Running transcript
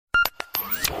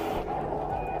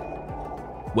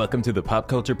Welcome to the Pop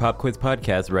Culture Pop Quiz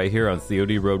Podcast right here on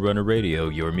COD Roadrunner Radio,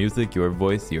 your music, your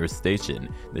voice, your station.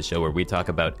 The show where we talk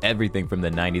about everything from the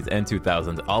 90s and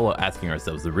 2000s, all while asking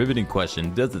ourselves the riveting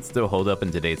question, does it still hold up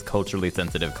in today's culturally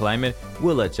sensitive climate?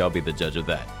 We'll let y'all be the judge of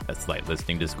that. A slight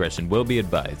listening discretion will be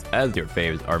advised, as your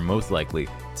faves are most likely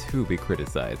to be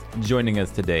criticized. Joining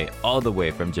us today, all the way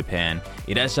from Japan,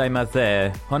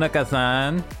 irashaimase,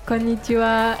 Honoka-san.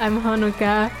 Konnichiwa, I'm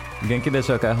Honoka. Genki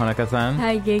desho ka, Honoka-san?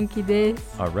 Hi, genki desu.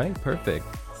 All right, perfect.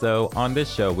 So on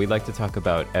this show, we like to talk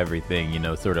about everything,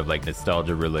 sort of like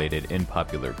nostalgia related in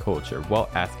popular culture while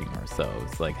asking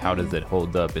ourselves, like, how does it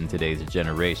hold up in today's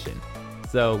generation?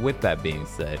 So with that being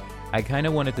said, I kind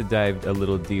of wanted to dive a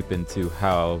little deep into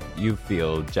how you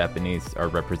feel Japanese are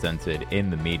represented in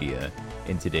the media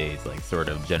in today's like sort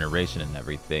of generation and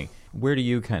everything. Where do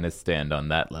you kind of stand on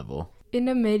that level? In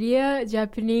the media,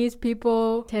 Japanese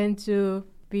people tend to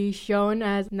be shown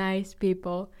as nice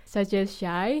people, such as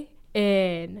shy.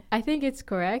 And I think it's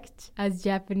correct. As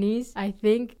Japanese, I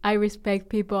think I respect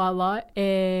people a lot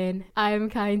and I'm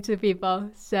kind to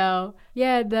people. So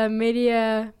yeah, the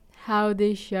media, how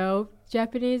they show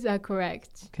Japanese are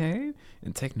correct. Okay.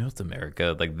 And take notes,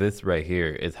 America. Like, this right here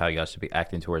is how y'all should be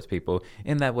acting towards people.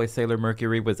 In that way, Sailor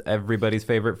Mercury was everybody's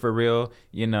favorite for real.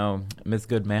 Miss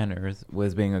Good Manners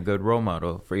was being a good role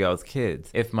model for y'all's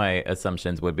kids. If my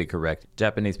assumptions would be correct,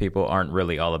 Japanese people aren't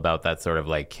really all about that sort of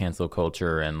like cancel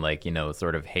culture and like,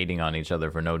 sort of hating on each other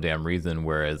for no damn reason.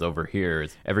 Whereas over here,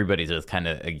 everybody's just kind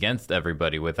of against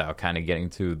everybody without kind of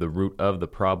getting to the root of the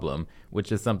problem,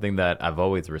 which is something that I've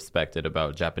always respected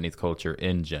about Japanese culture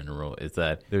in general, is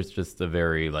that there's just a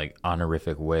very like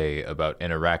honorific way about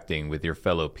interacting with your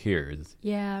fellow peers.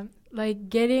 Yeah, like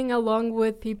getting along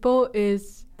with people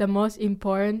is the most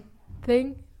important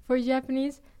thing for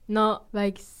Japanese. Not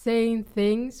like saying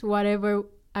things, whatever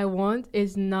I want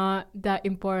is not that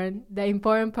important. The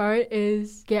important part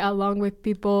is get along with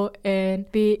people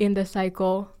and be in the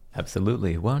cycle.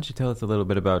 Absolutely. Why don't you tell us a little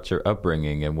bit about your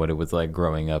upbringing and what it was like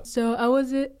growing up? So I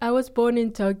was born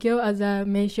in Tokyo, as I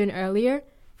mentioned earlier,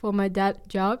 for my dad's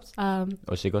jobs.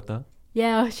 Oshigoto?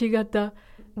 Yeah, Oshigoto.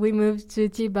 We moved to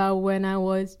Chiba when I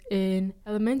was in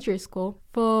elementary school.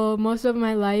 For most of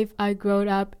my life, I grew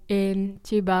up in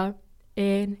Chiba.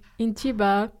 And in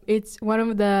Chiba, it's one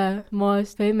of the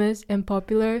most famous and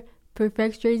popular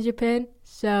prefecture in Japan.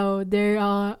 So there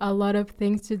are a lot of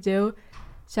things to do,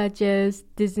 such as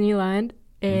Disneyland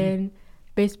and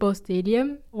baseball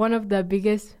stadium, one of the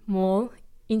biggest mall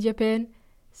in Japan.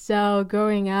 So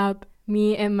growing up,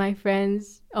 me and my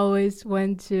friends always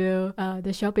went to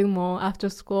the shopping mall after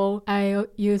school. I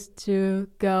used to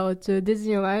go to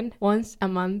Disneyland once a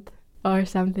month or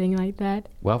something like that.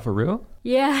 Wow, for real?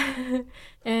 Yeah.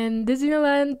 And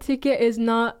Disneyland ticket is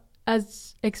not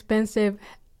as expensive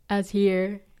as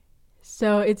here.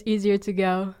 So it's easier to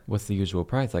go. What's the usual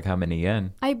price? Like how many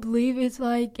yen? I believe it's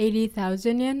like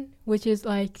 80,000 yen, which is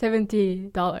like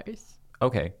 $70.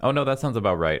 Okay. Oh, no, that sounds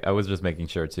about right. I was just making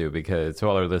sure, too, because to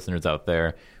all our listeners out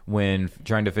there, when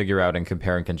trying to figure out and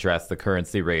compare and contrast the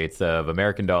currency rates of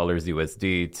American dollars,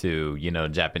 USD, to,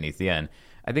 Japanese yen,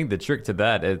 I think the trick to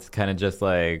that is kind of just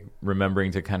like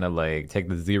remembering to kind of like take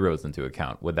the zeros into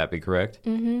account. Would that be correct?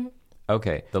 Mm-hmm.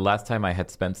 Okay. The last time I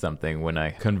had spent something when I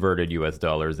converted US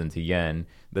dollars into yen,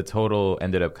 the total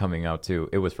ended up coming out to,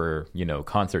 it was for,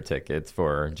 concert tickets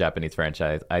for Japanese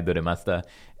franchise, Aidorimasta.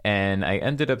 And I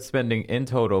ended up spending in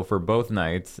total for both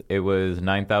nights, it was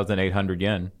 9,800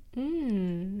 yen.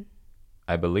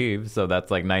 I believe. So that's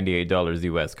like $98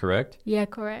 US, correct? Yeah,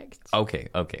 correct. Okay.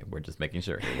 We're just making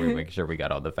sure. We're making sure we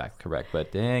got all the facts correct.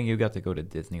 But dang, you got to go to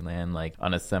Disneyland like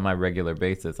on a semi-regular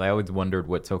basis. I always wondered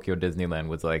what Tokyo Disneyland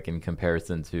was like in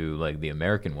comparison to like the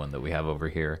American one that we have over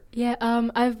here. Yeah,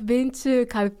 I've been to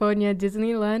California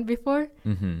Disneyland before,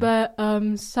 but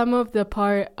some of the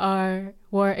part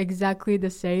were exactly the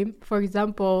same. For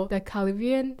example, the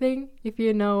Caribbean thing, if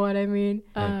you know what I mean.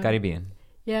 Caribbean.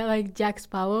 Yeah, like Jack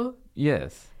Sparrow.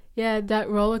 Yes. Yeah, that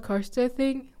roller coaster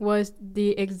thing was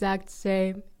the exact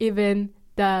same. Even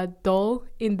the doll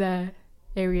in the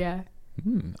area.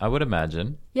 I would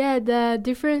imagine. Yeah, the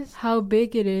difference how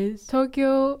big it is.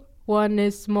 Tokyo one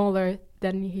is smaller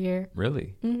than here.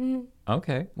 Really? Mm-hmm.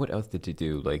 Okay. What else did you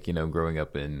do? Like, growing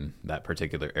up in that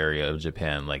particular area of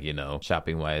Japan, like,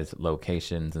 shopping-wise,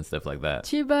 locations and stuff like that.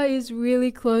 Chiba is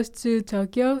really close to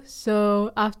Tokyo.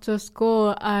 So after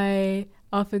school, I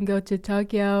often go to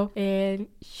Tokyo and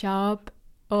shop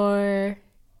or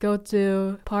go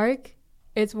to park.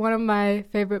 It's one of my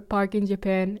favorite park in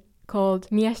Japan called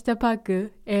Miyashita Park,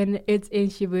 and it's in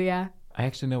Shibuya. I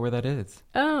actually know where that is.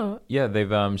 Oh. Yeah, they've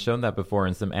shown that before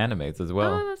in some animes as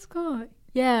well. Oh, that's cool.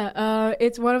 Yeah,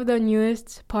 it's one of the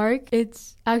newest park.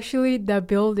 It's actually the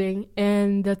building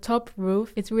and the top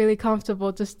roof. It's really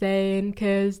comfortable to stay in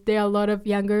because there are a lot of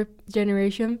younger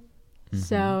generation.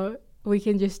 So we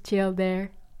can just chill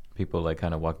there. People like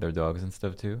kind of walk their dogs and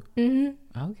stuff too?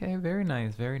 Okay, very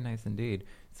nice indeed.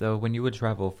 So when you would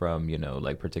travel from,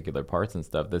 like particular parts and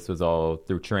stuff, this was all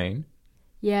through train?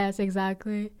 Yes,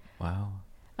 exactly. Wow.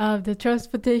 The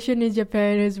transportation in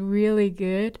Japan is really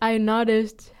good. I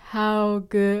noticed how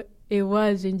good it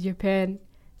was in Japan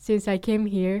since I came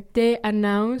here. They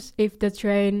announce if the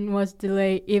train was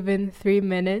delayed even 3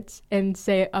 minutes and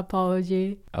say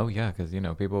apology. Oh yeah, because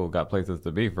people got places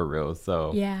to be for real.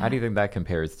 So Yeah. how do you think that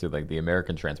compares to like the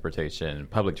American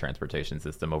public transportation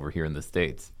system over here in the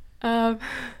States? I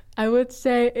would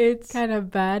say it's kind of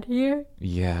bad here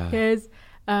Yeah. because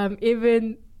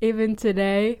even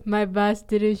today my bus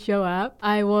didn't show up.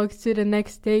 I walked to the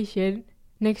next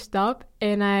stop,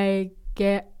 and I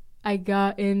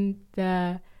got in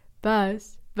the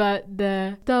bus, but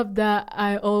the stop that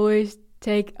I always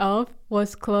take off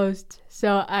was closed,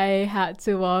 so I had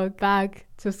to walk back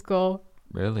to school.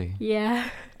 Really? Yeah.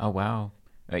 Oh wow.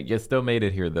 You still made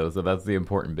it here though, so that's the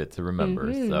important bit to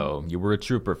remember. So you were a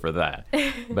trooper for that.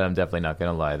 But I'm definitely not going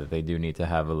to lie that they do need to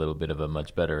have a little bit of a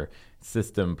much better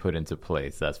system put into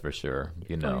place, that's for sure.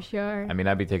 For sure. I mean,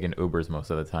 I'd be taking Ubers most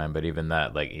of the time, but even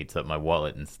that like eats up my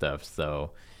wallet and stuff.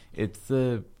 So it's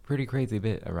a pretty crazy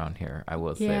bit around here, I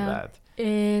will say that.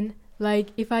 And like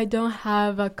if I don't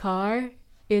have a car,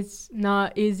 it's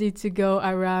not easy to go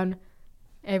around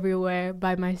everywhere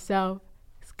by myself.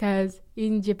 Because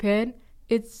in Japan,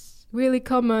 it's really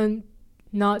common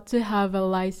not to have a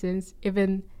license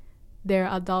even they're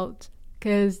adult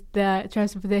because the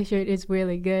transportation is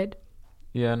really good.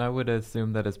 Yeah, and I would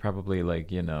assume that it's probably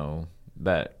like,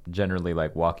 that generally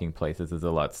like walking places is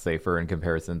a lot safer in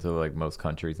comparison to like most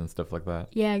countries and stuff like that.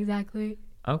 Yeah, exactly.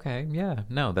 Okay, yeah.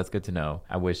 No, that's good to know.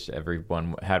 I wish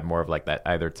everyone had more of like that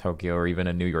either Tokyo or even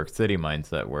a New York City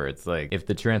mindset where it's like if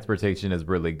the transportation is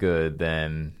really good,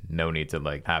 then no need to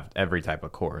like have every type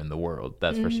of core in the world.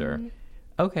 That's for sure.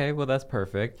 Okay, well that's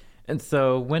perfect. And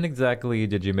so when exactly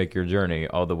did you make your journey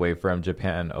all the way from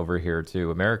Japan over here to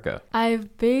America?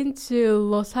 I've been to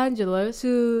Los Angeles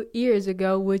 2 years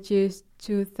ago, which is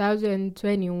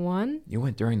 2021. You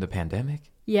went during the pandemic?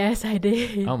 Yes, I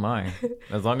did. Oh my.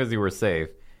 As long as you were safe.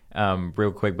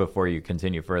 Real quick before you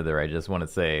continue further, I just want to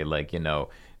say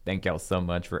thank y'all so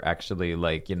much for actually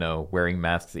wearing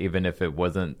masks even if it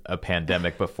wasn't a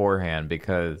pandemic beforehand,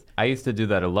 because I used to do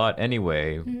that a lot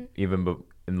anyway, even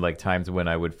in like times when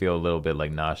I would feel a little bit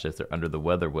like nauseous or under the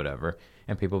weather, whatever.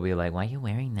 And people would be like, why are you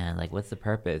wearing that? Like, what's the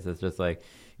purpose? It's just like,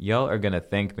 y'all are going to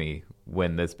thank me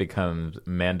when this becomes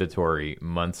mandatory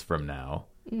months from now.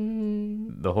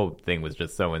 The whole thing was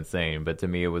just so insane, but to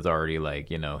me it was already like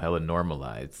hella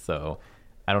normalized. So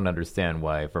I don't understand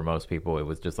why for most people it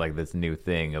was just like this new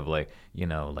thing of like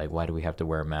like why do we have to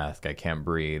wear a mask? I can't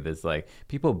breathe. It's like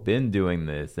people been doing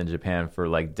this in Japan for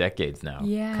like decades now.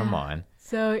 Yeah, come on.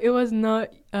 So it was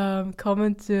not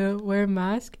common to wear a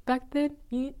mask back then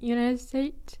in United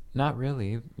States? Not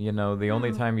really. The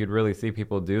only time you'd really see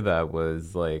people do that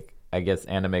was like I guess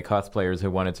anime cosplayers who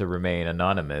wanted to remain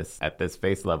anonymous at this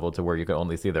face level to where you could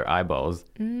only see their eyeballs.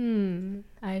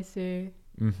 I see.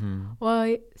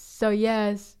 Well, so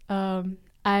yes,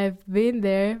 I've been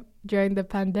there during the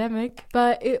pandemic,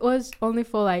 but it was only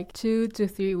for like 2 to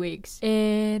 3 weeks.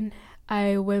 And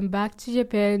I went back to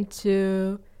Japan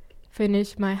to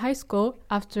finish my high school.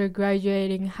 After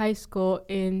graduating high school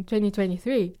in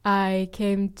 2023, I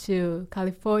came to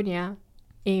California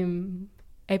in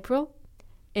April.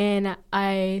 And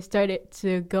I started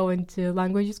to go into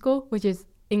language school, which is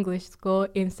English school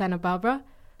in Santa Barbara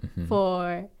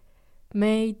for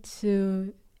May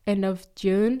to end of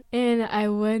June. And I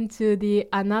went to the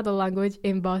another language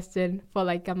in Boston for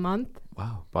like a month.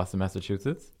 Wow. Boston,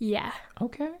 Massachusetts? Yeah.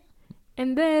 Okay.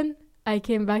 And then I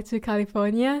came back to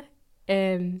California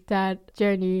and that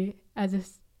journey as a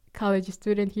college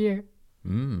student here.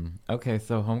 Okay,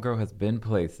 so Homegirl has been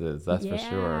places, that's for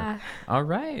sure. All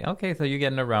right. Okay, so you're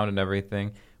getting around and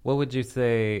everything. What would you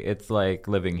say it's like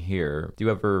living here? Do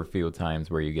you ever feel times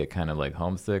where you get kind of like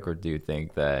homesick, or do you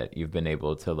think that you've been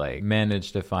able to like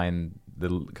manage to find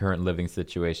the current living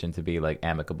situation to be like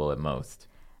amicable at most?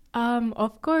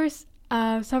 Of course,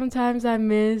 sometimes I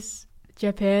miss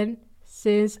Japan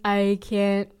since I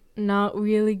can't not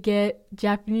really get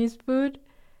Japanese food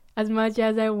as much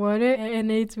as I want it,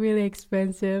 and it's really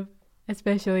expensive,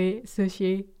 especially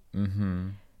sushi.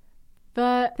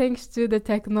 But thanks to the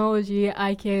technology,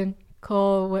 I can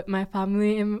call with my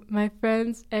family and my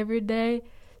friends every day,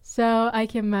 So I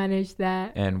can manage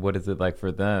that. And what is it like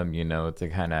for them, to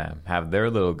kind of have their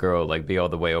little girl like be all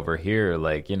the way over here,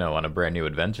 like, on a brand new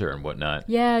adventure and whatnot?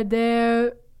 Yeah,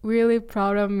 they're really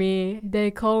proud of me.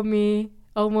 They call me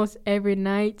almost every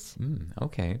night.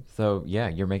 Okay. So, yeah,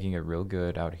 you're making it real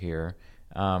good out here.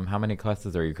 How many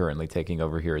classes are you currently taking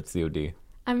over here at COD?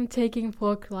 I'm taking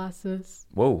 4 classes.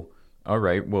 Whoa. All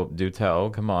right. Well, do tell.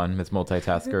 Come on, Miss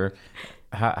Multitasker.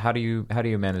 How do you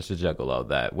manage to juggle all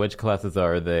that? Which classes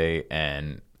are they,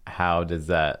 and how does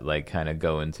that like kind of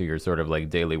go into your sort of like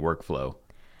daily workflow?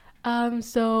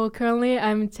 So currently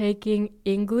I'm taking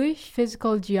English,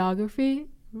 physical geography,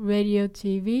 radio,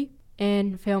 TV,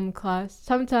 and film class.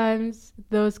 Sometimes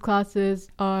those classes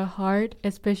are hard,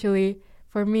 especially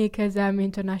for me because I'm an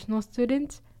international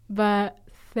student, but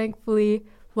thankfully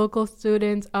local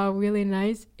students are really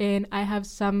nice, and I have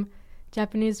some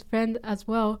Japanese friends as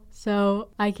well, so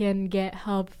I can get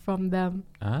help from them.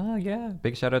 Oh, yeah.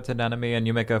 Big shout out to Nanami and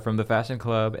Yumika from the Fashion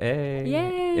Club. Hey!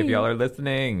 Yay! If y'all are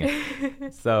listening.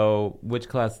 So, which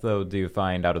class, though, do you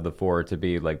find out of the 4 to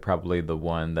be, like, probably the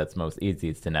one that's most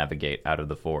easiest to navigate out of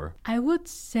the 4? I would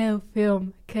say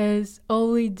film, because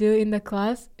all we do in the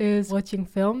class is watching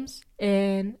films,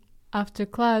 and after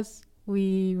class,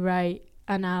 we write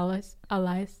analysis.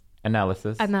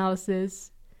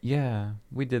 Yeah,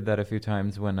 we did that a few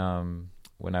times when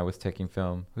I was taking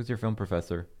film. Who's your film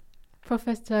professor?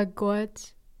 Professor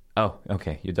Goetz. Oh,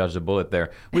 okay. You dodged a bullet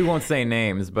there. We won't say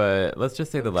names, but let's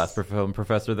just say the last film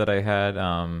professor that I had.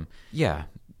 Yeah,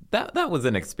 that was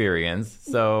an experience.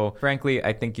 So, frankly,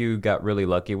 I think you got really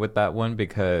lucky with that one,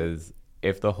 because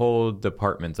if the whole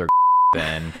departments are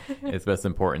then it's best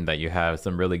important that you have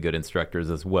some really good instructors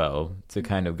as well to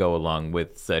kind of go along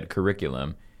with said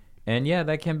curriculum. And yeah,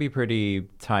 that can be pretty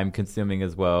time consuming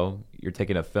as well. You're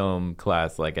taking a film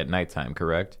class like at nighttime,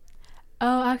 correct?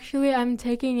 Oh, actually, I'm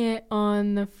taking it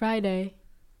on a Friday.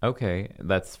 Okay,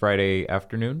 that's Friday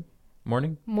afternoon?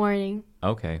 Morning? Morning.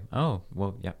 Okay. Oh,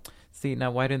 well, yeah. See,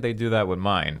 now why didn't they do that with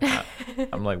mine?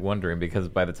 I'm like wondering, because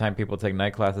by the time people take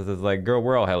night classes, it's like, girl,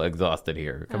 we're all hella exhausted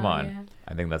here. Come on. Yeah.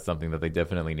 I think that's something that they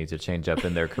definitely need to change up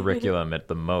in their curriculum at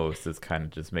the most, is kind of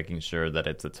just making sure that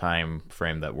it's a time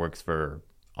frame that works for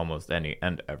almost any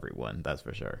and everyone, that's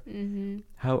for sure. Mm-hmm.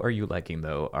 How are you liking,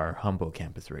 though, our humble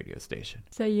campus radio station?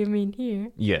 So you mean here?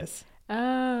 Yes.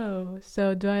 Oh,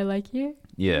 so do I like here?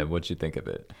 Yeah, what'd you think of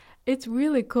it? It's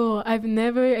really cool. I've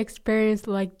never experienced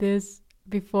like this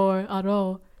before at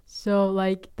all. So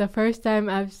like the first time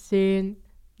I've seen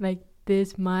like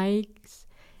these mics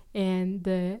and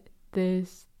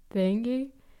this thingy,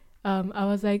 I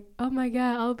was like, oh my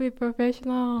god, I'll be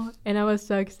professional, and I was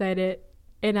so excited,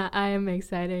 and I am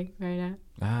excited right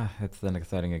now. It's an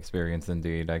exciting experience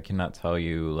indeed. I cannot tell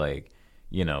you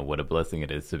what a blessing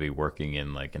it is to be working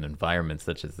in like an environment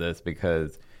such as this,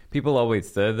 because people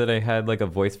always said that I had like a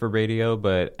voice for radio,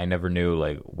 but I never knew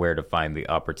like where to find the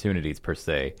opportunities per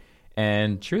se.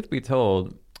 And truth be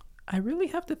told, I really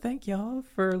have to thank y'all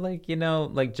for like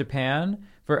Japan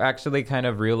for actually kind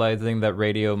of realizing that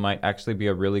radio might actually be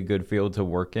a really good field to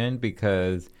work in,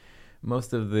 because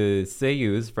most of the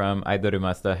seiyus from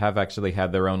Aidorimasta have actually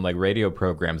had their own like radio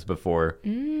programs before.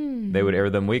 They would air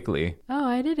them weekly. Oh,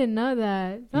 I didn't know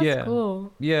that. That's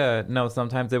cool. Yeah, no,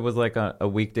 sometimes it was like a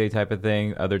weekday type of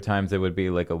thing. Other times it would be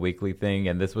like a weekly thing.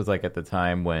 And this was like at the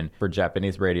time when, for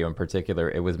Japanese radio in particular,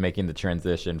 it was making the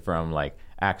transition from like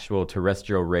actual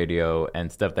terrestrial radio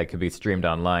and stuff that could be streamed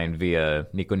online via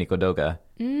Nico Nico Doga.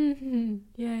 Mm-hmm.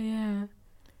 Yeah.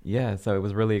 Yeah, so it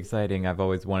was really exciting. I've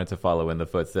always wanted to follow in the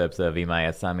footsteps of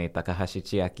Imaya-sami, Takahashi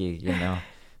Chiaki,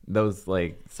 those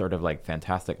like sort of like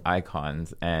fantastic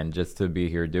icons. And just to be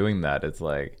here doing that, it's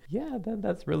like, yeah,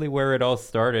 that's really where it all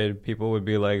started. People would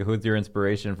be like, who's your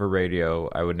inspiration for radio?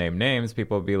 I would name names.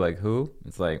 People would be like, who?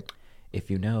 It's like,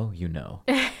 if you know, you know.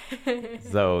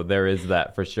 So there is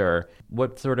that for sure.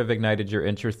 What sort of ignited your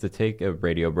interest to take a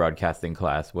radio broadcasting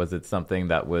class? Was it something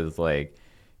that was like,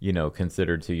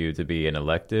 considered to you to be an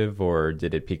elective, or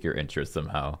did it pique your interest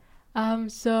somehow?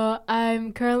 So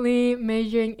I'm currently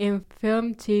majoring in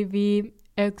film, TV,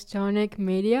 electronic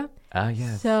media.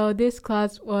 Yes. So this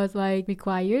class was like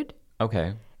required.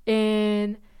 Okay.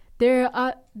 And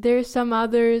there's some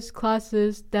other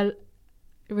classes that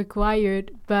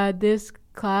required, but this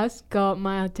class got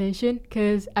my attention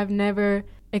because I've never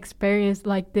experienced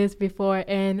like this before,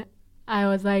 and I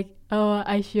was like, oh,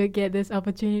 I should get this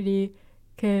opportunity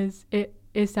because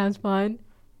it sounds fun.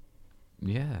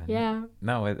 Yeah.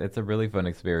 No, it's a really fun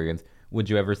experience.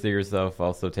 Would you ever see yourself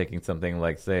also taking something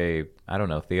like, say, I don't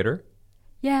know, theater?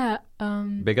 Yeah.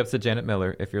 Big ups to Janet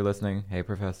Miller, if you're listening. Hey,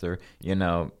 professor,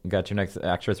 got your next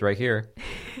actress right here.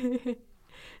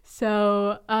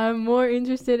 So I'm more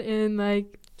interested in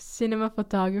like cinema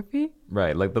photography.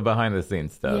 Right, like the behind the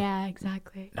scenes stuff. Yeah,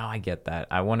 exactly. No, I get that.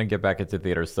 I want to get back into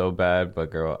theater so bad,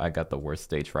 but girl, I got the worst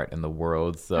stage fright in the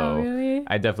world. So Oh, really?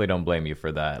 I definitely don't blame you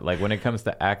for that. Like when it comes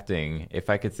to acting, if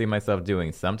I could see myself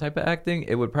doing some type of acting,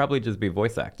 it would probably just be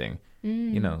voice acting.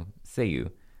 You know, say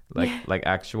you. Like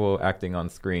actual acting on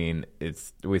screen,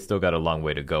 we still got a long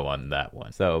way to go on that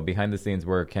one. So behind the scenes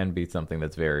work can be something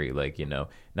that's very like, you know,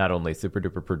 not only super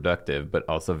duper productive, but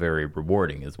also very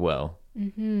rewarding as well.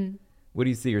 Mm-hmm. What do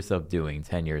you see yourself doing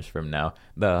 10 years from now?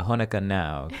 The Honoka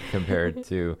now compared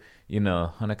to, you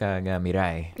know, Honoka ga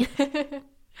mirai.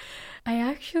 I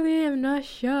actually am not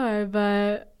sure,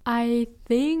 but I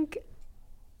think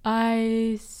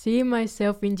I see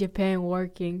myself in Japan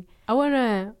working. I want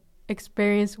to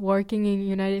experience working in the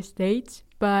United States,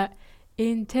 but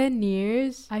in 10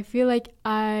 years, I feel like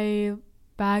I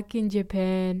back in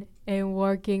Japan and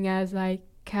working as like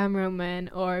cameraman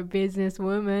or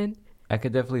businesswoman. I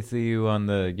could definitely see you on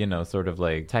the, you know, sort of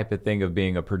like type of thing of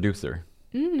being a producer.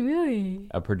 Really?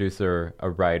 A producer, a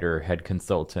writer, head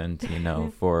consultant, you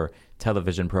know, for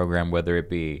television program, whether it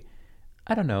be,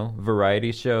 I don't know,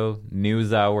 variety show,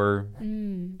 news hour,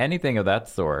 anything of that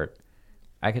sort.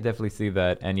 I could definitely see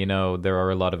that. And, you know, there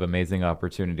are a lot of amazing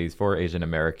opportunities for Asian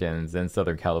Americans in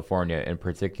Southern California in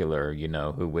particular, you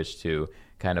know, who wish to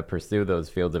kind of pursue those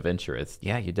fields of interest.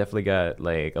 Yeah, you definitely got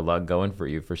like a lot going for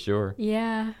you for sure.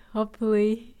 Yeah,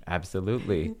 hopefully.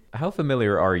 Absolutely. How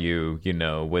familiar are you, you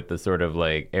know, with the sort of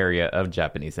like area of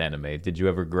Japanese anime? Did you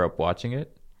ever grow up watching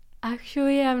it?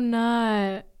 Actually, I'm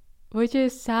not, which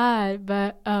is sad,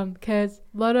 but because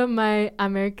a lot of my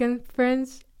American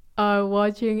friends are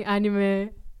watching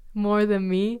anime more than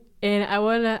me, and I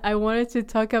wanted to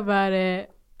talk about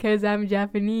it because I'm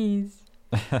Japanese.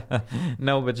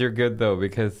 No, but you're good though,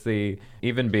 because see,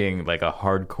 even being like a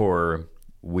hardcore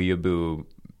weeaboo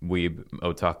weeb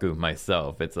otaku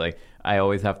myself, it's like I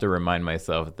always have to remind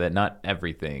myself that not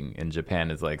everything in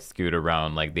Japan is like skewed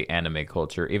around like the anime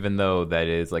culture, even though that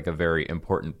is like a very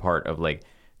important part of like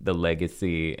the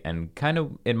legacy and kind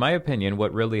of, in my opinion,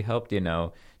 what really helped, you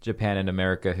know, Japan and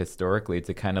America historically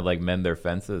to kind of like mend their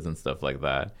fences and stuff like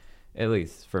that. At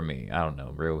least for me. I don't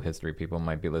know. Real history people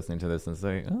might be listening to this and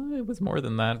say, oh, it was more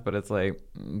than that. But it's like,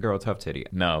 girl, tough titty.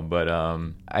 No, but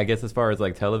I guess as far as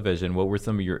like television, what were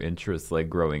some of your interests like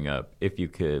growing up, if you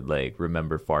could like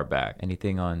remember far back?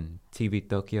 Anything on TV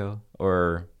Tokyo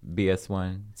or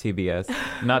BS1, TBS?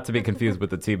 Not to be confused with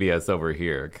the TBS over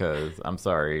here, because I'm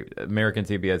sorry, American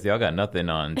TBS, y'all got nothing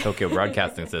on Tokyo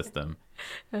Broadcasting System.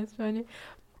 That's funny.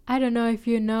 I don't know if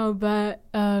you know, but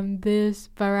this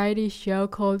variety show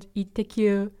called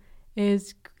Itekyu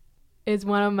is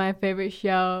one of my favorite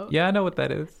shows. Yeah, I know what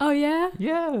that is. Oh, yeah?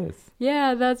 Yes.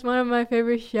 Yeah, that's one of my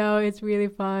favorite shows. It's really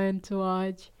fun to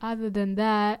watch. Other than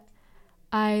that,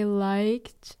 I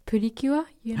liked Purikua,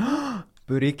 you know?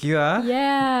 Purikua?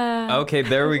 Yeah. Okay,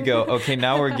 there we go. Okay,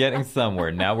 now we're getting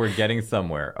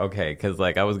somewhere. Okay, because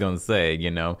like I was going to say,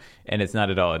 you know, and it's not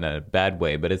at all in a bad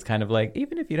way, but it's kind of like,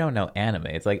 even if you don't know anime,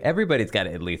 it's like everybody's got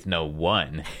to at least know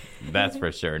one. That's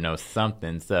for sure. Know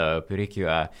something. So,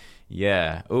 Purikua,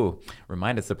 yeah. Ooh,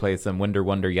 remind us to play some Wonder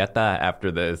Wonder Yatta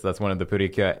after this. That's one of the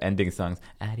Purikua ending songs.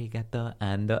 Arigato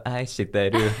ando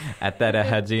aishiteru atara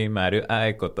hajimaru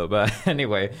ai kotoba.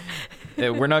 Anyway,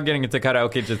 we're not getting into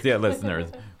karaoke just yet, listeners.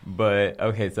 But,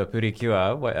 okay, so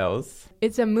Purikua, what else?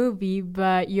 It's a movie,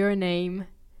 but Your Name.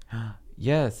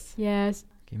 Yes. Yes.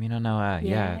 Kimi no Na wa.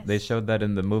 Yeah, Yes. they showed that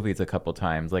in the movies a couple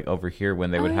times, like over here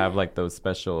when they would have like those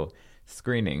special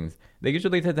screenings. They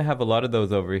usually tend to have a lot of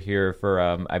those over here for,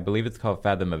 I believe it's called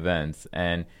Fathom Events.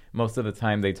 And most of the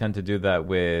time they tend to do that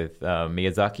with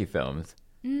Miyazaki films.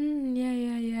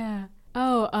 Yeah.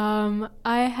 Oh,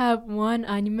 I have one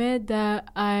anime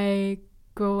that I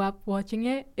grew up watching.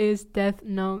 It is Death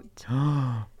Note.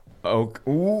 Oh,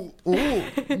 ooh,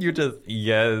 you just,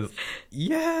 yes,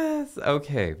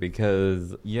 okay,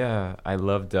 because, yeah, I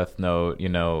love Death Note, you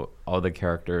know, all the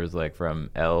characters, like,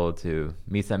 from L to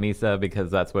Misa Misa,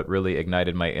 because that's what really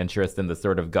ignited my interest in the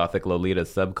sort of gothic Lolita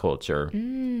subculture.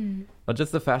 Well,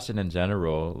 just the fashion in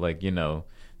general, like, you know,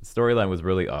 the storyline was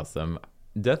really awesome.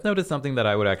 Death Note is something that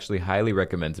I would actually highly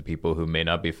recommend to people who may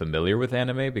not be familiar with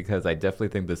anime, because I definitely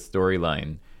think the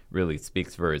storyline really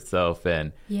speaks for itself,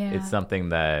 and it's something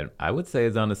that I would say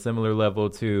is on a similar level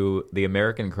to the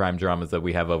American crime dramas that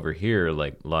we have over here,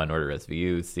 like Law and Order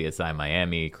SVU, CSI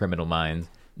Miami, Criminal Minds,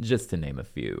 just to name a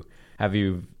few. Have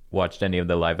you watched any of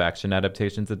the live action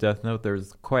adaptations of Death Note?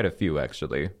 There's quite a few,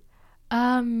 actually.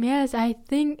 Yes, I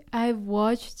think I've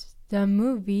watched the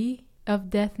movie of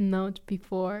Death Note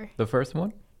before. The first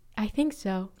one? I think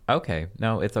so. Okay.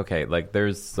 No, it's okay. Like,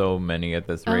 there's so many at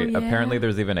this Oh, rate. yeah. Apparently,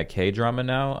 there's even a K-drama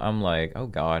now. I'm like, oh,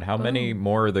 God, how many Oh.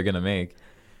 more are they going to make?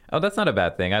 Oh, that's not a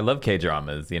bad thing. I love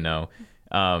K-dramas, you know.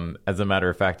 As a matter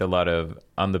of fact,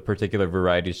 on the particular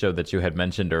variety show that you had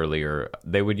mentioned earlier,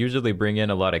 they would usually bring in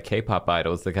a lot of K-pop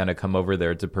idols to kind of come over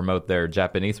there to promote their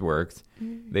Japanese works.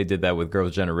 They did that with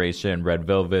Girls' Generation, Red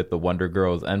Velvet, the Wonder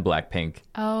Girls, and Blackpink.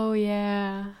 Oh,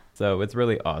 yeah. So it's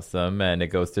really awesome, and it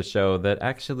goes to show that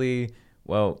actually,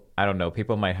 well, I don't know,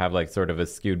 people might have like sort of a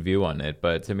skewed view on it,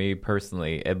 but to me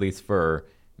personally, at least for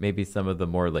maybe some of the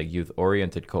more like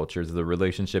youth-oriented cultures, the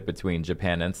relationship between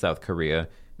Japan and South Korea,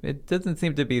 it doesn't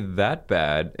seem to be that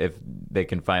bad if they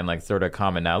can find like sort of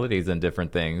commonalities in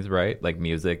different things, right? Like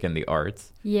music and the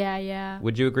arts. Yeah, yeah.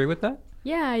 Would you agree with that?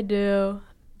 Yeah, I do.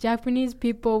 Japanese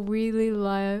people really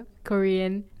love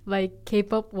Korean, like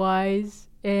K-pop wise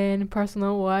and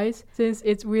personal wise, since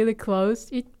it's really close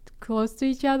to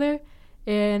each other,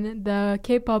 and the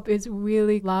K-pop is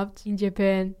really loved in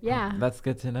Japan. Yeah. That's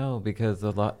good to know because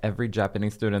every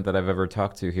Japanese student that I've ever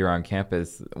talked to here on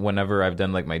campus, whenever I've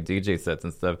done like my DJ sets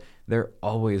and stuff, they're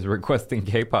always requesting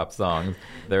K-pop songs.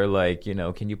 They're like, you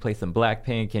know, can you play some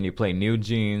Blackpink? Can you play New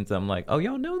Jeans? I'm like, oh,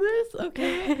 y'all know this?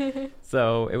 Okay.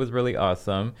 So it was really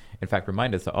awesome. In fact,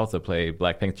 remind us to also play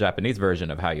Blackpink's Japanese version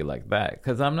of How You Like That,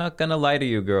 because I'm not gonna lie to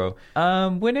you, girl.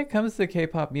 When it comes to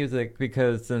K-pop music,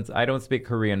 because since I don't speak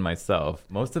Korean myself,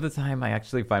 most of the time I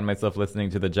actually find myself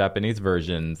listening to the Japanese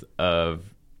versions of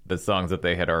the songs that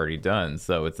they had already done.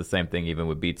 So it's the same thing even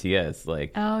with BTS.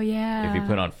 Like, Oh, yeah. if you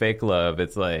put on Fake Love,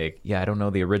 it's like, yeah, I don't know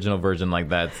the original version like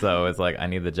that. So it's like, I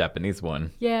need the Japanese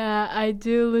one. Yeah, I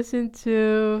do listen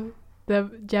to the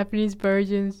Japanese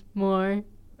versions more.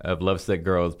 Of Lovesick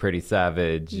Girls, Pretty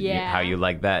Savage, Yeah. How You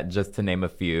Like That, just to name a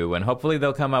few. And hopefully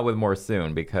they'll come out with more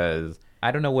soon because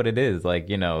I don't know what it is. Like,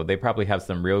 you know, they probably have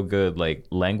some real good, like,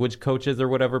 language coaches or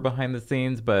whatever behind the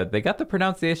scenes, but they got the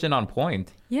pronunciation on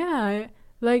point. Yeah,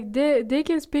 like they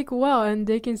can speak well and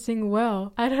they can sing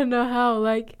well. I don't know how.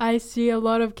 Like, I see a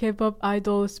lot of K-pop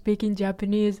idols speaking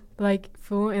Japanese like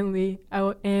fluently,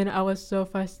 and I was so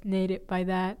fascinated by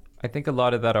that. I think a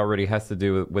lot of that already has to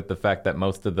do with the fact that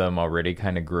most of them already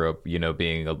kind of grew up, you know,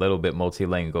 being a little bit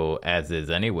multilingual as is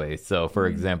anyway. So, for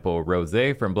example,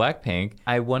 Rosé from Blackpink,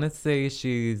 I want to say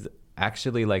she's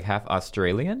actually like half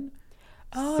Australian.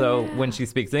 Oh, So yeah. when she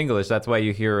speaks English, that's why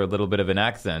you hear a little bit of an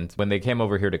accent. When they came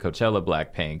over here to Coachella,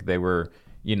 Blackpink, they were,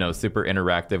 you know, super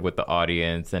interactive with the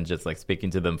audience and just like speaking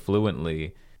to them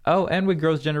fluently. Oh, and with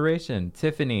Girls' Generation,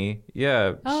 Tiffany,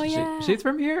 yeah. Oh, yeah. She's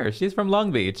from here. She's from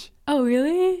Long Beach. Oh,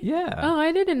 really? Yeah. Oh,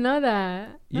 I didn't know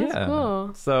that. That's Yeah.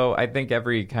 cool. So I think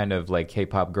every kind of like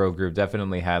K-pop girl group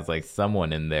definitely has like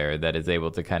someone in there that is able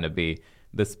to kind of be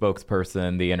the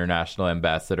spokesperson, the international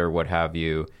ambassador, what have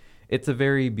you. It's a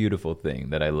very beautiful thing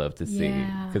that I love to see.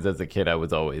 Yeah. Because as a kid, I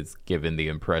was always given the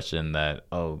impression that,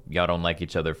 oh, y'all don't like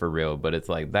each other for real. But it's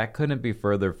like that couldn't be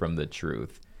further from the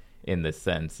truth in the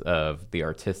sense of the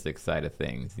artistic side of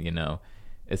things, you know,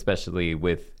 especially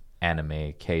with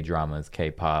anime, K-dramas,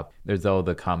 K-pop. There's all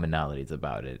the commonalities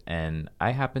about it. And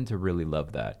I happen to really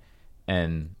love that.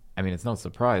 And I mean, it's no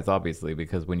surprise, obviously,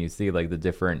 because when you see like the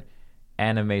different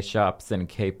anime shops and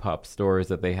K-pop stores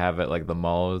that they have at like the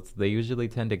malls, they usually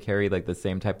tend to carry like the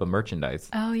same type of merchandise.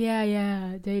 Oh,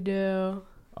 yeah, they do.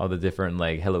 All the different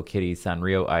like Hello Kitty,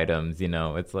 Sanrio items, you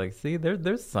know, it's like, see,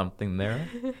 there's something there.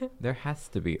 There has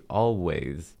to be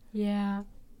always. Yeah.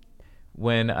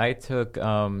 When I took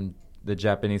the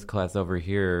Japanese class over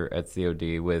here at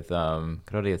COD with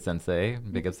Claudia Sensei,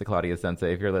 big ups to Claudia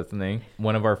Sensei if you're listening,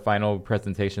 one of our final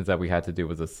presentations that we had to do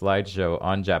was a slideshow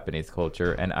on Japanese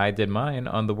culture, and I did mine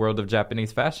on the world of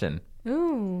Japanese fashion.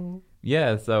 Ooh.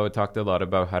 Yeah, so it talked a lot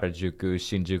about Harajuku,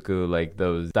 Shinjuku, like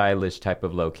those stylish type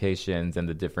of locations and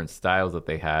the different styles that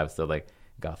they have. So like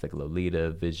Gothic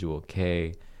Lolita, Visual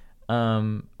K.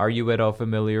 Are you at all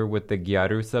familiar with the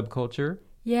Gyaru subculture?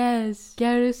 Yes,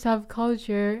 Gyaru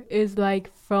subculture is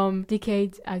like from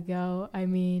decades ago,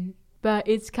 but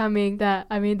it's coming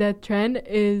the trend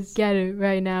is Gyaru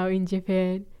right now in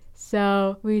Japan.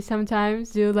 So we sometimes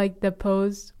do like the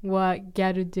pose what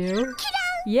Gyaru do.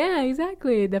 Yeah,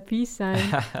 exactly, the peace sign.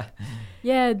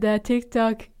 Yeah, the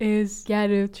TikTok is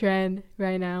Gyaru trend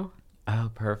right now. Oh,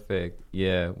 perfect.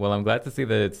 Yeah, well, I'm glad to see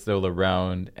that it's still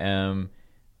around.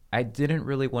 I didn't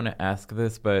really want to ask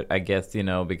this, but I guess, you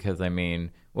know, because I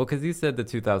mean, well, because you said the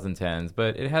 2010s,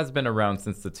 but it has been around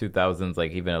since the 2000s,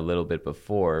 like even a little bit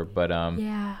before. But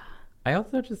Yeah. I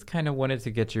also just kind of wanted to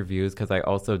get your views because I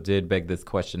also did beg this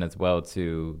question as well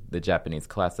to the Japanese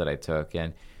class that I took.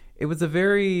 And it was a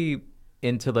very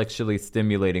intellectually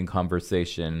stimulating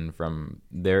conversation from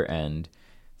their end.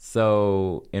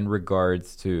 So, in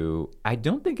regards to, I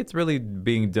don't think it's really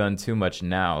being done too much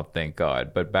now, thank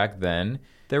God. But back then,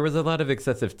 there was a lot of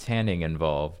excessive tanning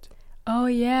involved Oh,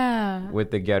 yeah.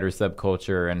 with the Getter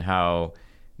subculture and how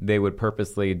they would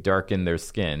purposely darken their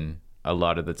skin a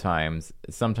lot of the times,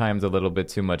 sometimes a little bit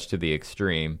too much to the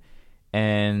extreme.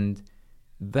 And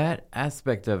that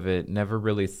aspect of it never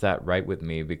really sat right with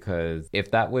me because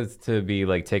if that was to be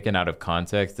like taken out of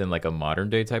context in like a modern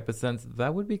day type of sense,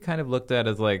 that would be kind of looked at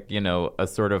as like, you know, a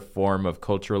sort of form of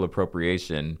cultural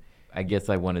appropriation. I guess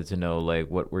I wanted to know like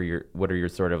what are your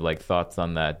sort of like thoughts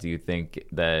on that? Do you think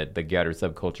that the Gator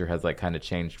subculture has like kind of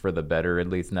changed for the better, at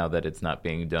least now that it's not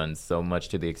being done so much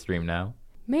to the extreme now?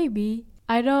 Maybe.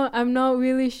 I'm not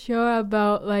really sure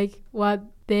about like what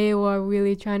they were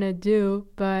really trying to do,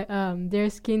 but their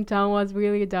skin tone was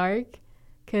really dark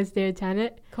because they're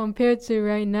tanned. Compared to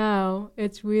right now,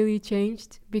 it's really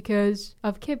changed because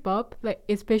of K-pop, like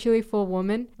especially for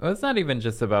women. Well, it's not even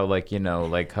just about like, you know,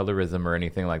 like colorism or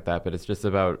anything like that, but it's just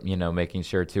about, you know, making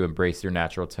sure to embrace your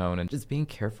natural tone and just being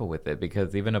careful with it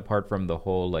because even apart from the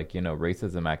whole like, you know,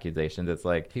 racism accusations, it's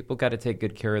like people got to take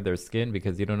good care of their skin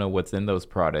because you don't know what's in those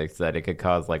products that it could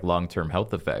cause like long-term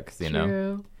health effects, you know?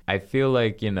 True. I feel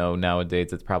like, you know,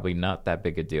 nowadays it's probably not that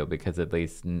big a deal because at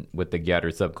least with the Gator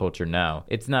subculture now,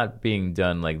 it's not being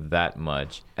done like that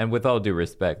much. And with all due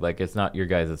respect, like it's not your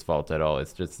guys' fault at all.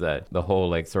 It's just that the whole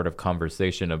like sort of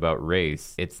conversation about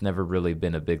race, it's never really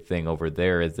been a big thing over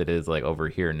there as it is like over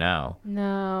here now.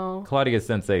 No. Claudia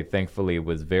Sensei thankfully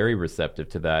was very receptive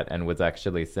to that and was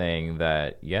actually saying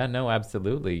that, yeah, no,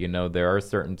 absolutely. You know, there are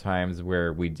certain times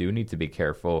where we do need to be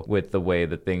careful with the way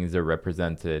that things are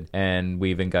represented. And we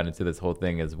even got into this whole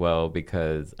thing as well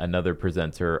because another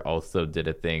presenter also did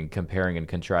a thing comparing and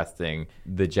contrasting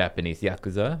the Japanese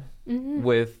Yakuza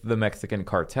with the Mexican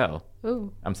cartel.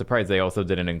 Ooh. I'm surprised they also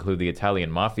didn't include the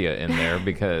Italian mafia in there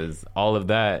because all of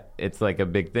that, it's like a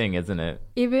big thing, isn't it?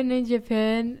 Even in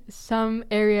Japan, some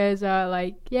areas are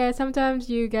like, yeah, sometimes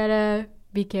you gotta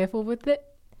be careful with it.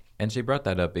 And she brought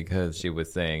that up because she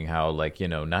was saying how, like, you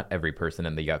know, not every person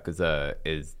in the Yakuza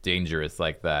is dangerous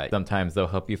like that. Sometimes they'll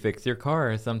help you fix your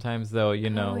car. Sometimes they'll, you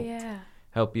know, Oh, yeah.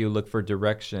 help you look for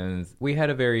directions. We had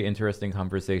a very interesting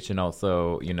conversation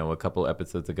also, you know, a couple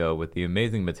episodes ago with the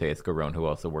amazing Mateus Garone, who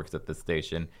also works at the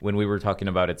station, when we were talking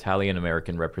about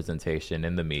Italian-American representation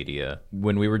in the media,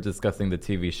 when we were discussing the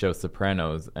TV show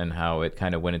Sopranos and how it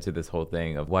kind of went into this whole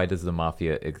thing of why does the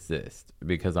mafia exist?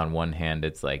 Because on one hand,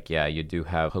 it's like, yeah, you do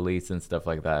have police and stuff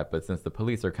like that, but since the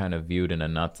police are kind of viewed in a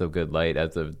not so good light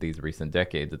as of these recent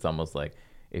decades, it's almost like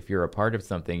if you're a part of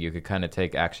something, you could kind of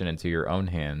take action into your own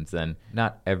hands. And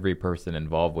not every person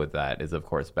involved with that is, of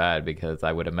course, bad because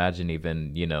I would imagine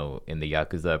even, you know, in the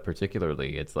Yakuza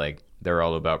particularly, it's like they're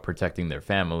all about protecting their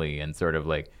family and sort of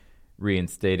like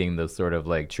reinstating those sort of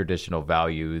like traditional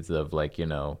values of like, you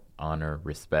know, honor,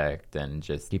 respect, and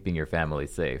just keeping your family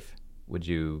safe. Would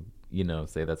you, you know,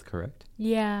 say that's correct?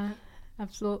 Yeah,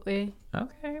 absolutely.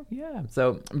 Okay, yeah.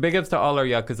 So big ups to all our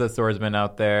Yakuza swordsmen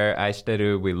out there.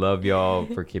 Aishiteru, we love y'all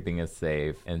for keeping us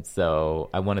safe. And so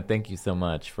I want to thank you so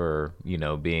much for, you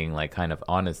know, being like kind of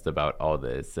honest about all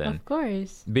this and Of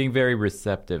course. being very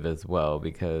receptive as well,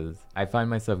 because I find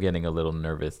myself getting a little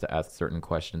nervous to ask certain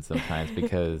questions sometimes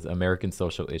because American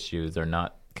social issues are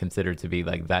not considered to be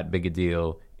like that big a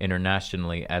deal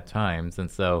internationally at times. And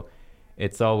so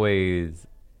it's always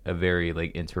a very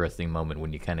like interesting moment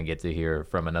when you kind of get to hear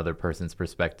from another person's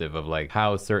perspective of like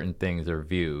how certain things are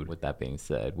viewed. With that being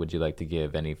said, would you like to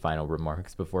give any final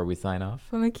remarks before we sign off?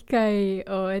 この機会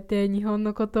を得て日本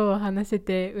のことを話せ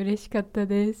て嬉しかった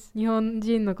です。日本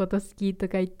人のこと好きと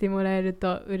か言ってもらえる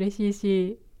と嬉しい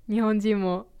し、日本人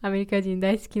もアメリカ人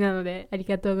大好きなのであり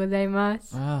がとうございま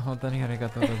す。本当にありが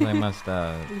とうございまし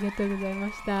た。ありがとうございま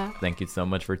した。Thank you so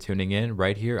much for tuning in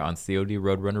right here on COD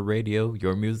Roadrunner Radio,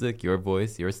 your music, your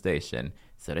voice, your station.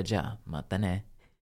 それじゃあまたね。